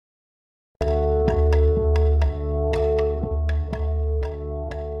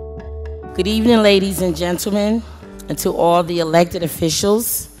Good evening, ladies and gentlemen, and to all the elected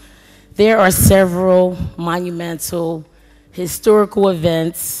officials. There are several monumental historical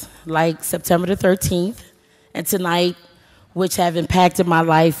events like September the 13th and tonight which have impacted my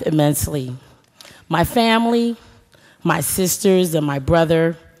life immensely. My family, my sisters and my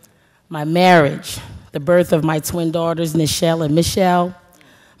brother, my marriage, the birth of my twin daughters, Nichelle and Michelle,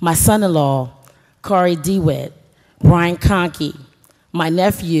 my son-in-law, Kari DeWitt, Brian Conkey, my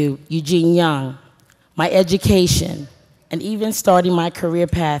nephew, Eugene Young, my education, and even starting my career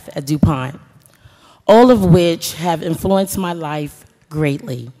path at DuPont, all of which have influenced my life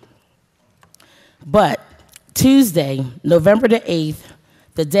greatly. But Tuesday, November the 8th,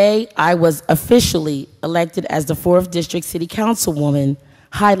 the day I was officially elected as the 4th District City Councilwoman,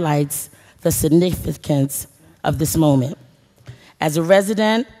 highlights the significance of this moment. As a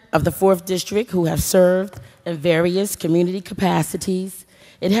resident of the 4th District who have served in various community capacities,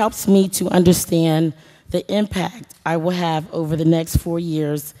 it helps me to understand the impact I will have over the next 4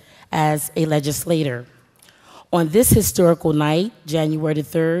 years as a legislator. On this historical night, January the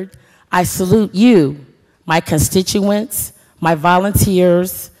 3rd, I salute you, my constituents, my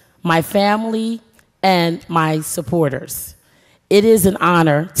volunteers, my family, and my supporters. It is an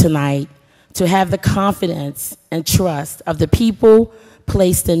honor tonight to have the confidence and trust of the people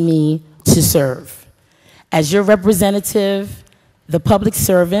placed in me to serve. As your representative, the public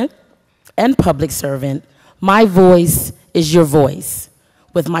servant, my voice is your voice.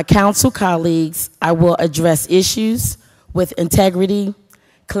 With my council colleagues, I will address issues with integrity,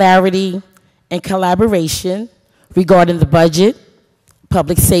 clarity, and collaboration regarding the budget,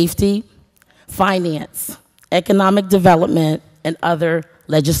 public safety, finance, economic development, and other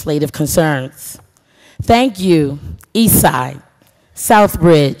legislative concerns. Thank you, Eastside,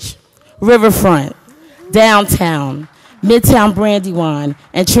 Southbridge, Riverfront, Downtown, Midtown Brandywine,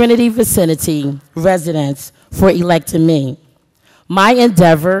 and Trinity vicinity residents for electing me. My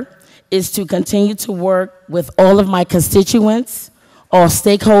endeavor is to continue to work with all of my constituents, all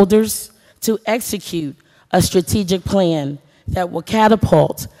stakeholders, to execute a strategic plan that will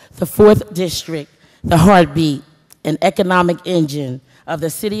catapult the 4th District, the heartbeat and economic engine of the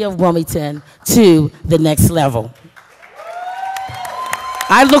city of Wilmington, to the next level.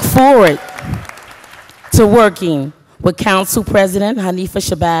 I look forward to working with Council President Hanifa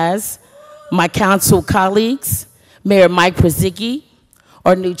Shabazz, my council colleagues, Mayor Mike Przicki,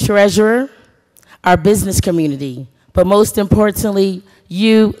 our new treasurer, our business community, but most importantly,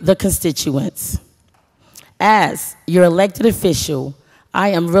 you, the constituents. As your elected official, I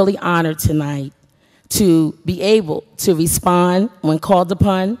am really honored tonight to be able to respond when called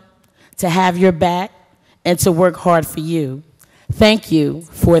upon, to have your back, and to work hard for you. Thank you,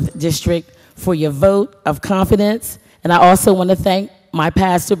 4th District, for your vote of confidence. And I also want to thank my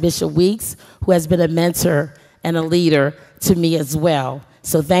pastor, Bishop Weeks, who has been a mentor and a leader to me as well.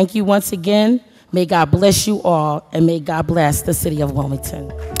 So thank you once again. May God bless you all, and may God bless the city of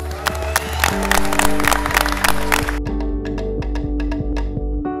Wilmington.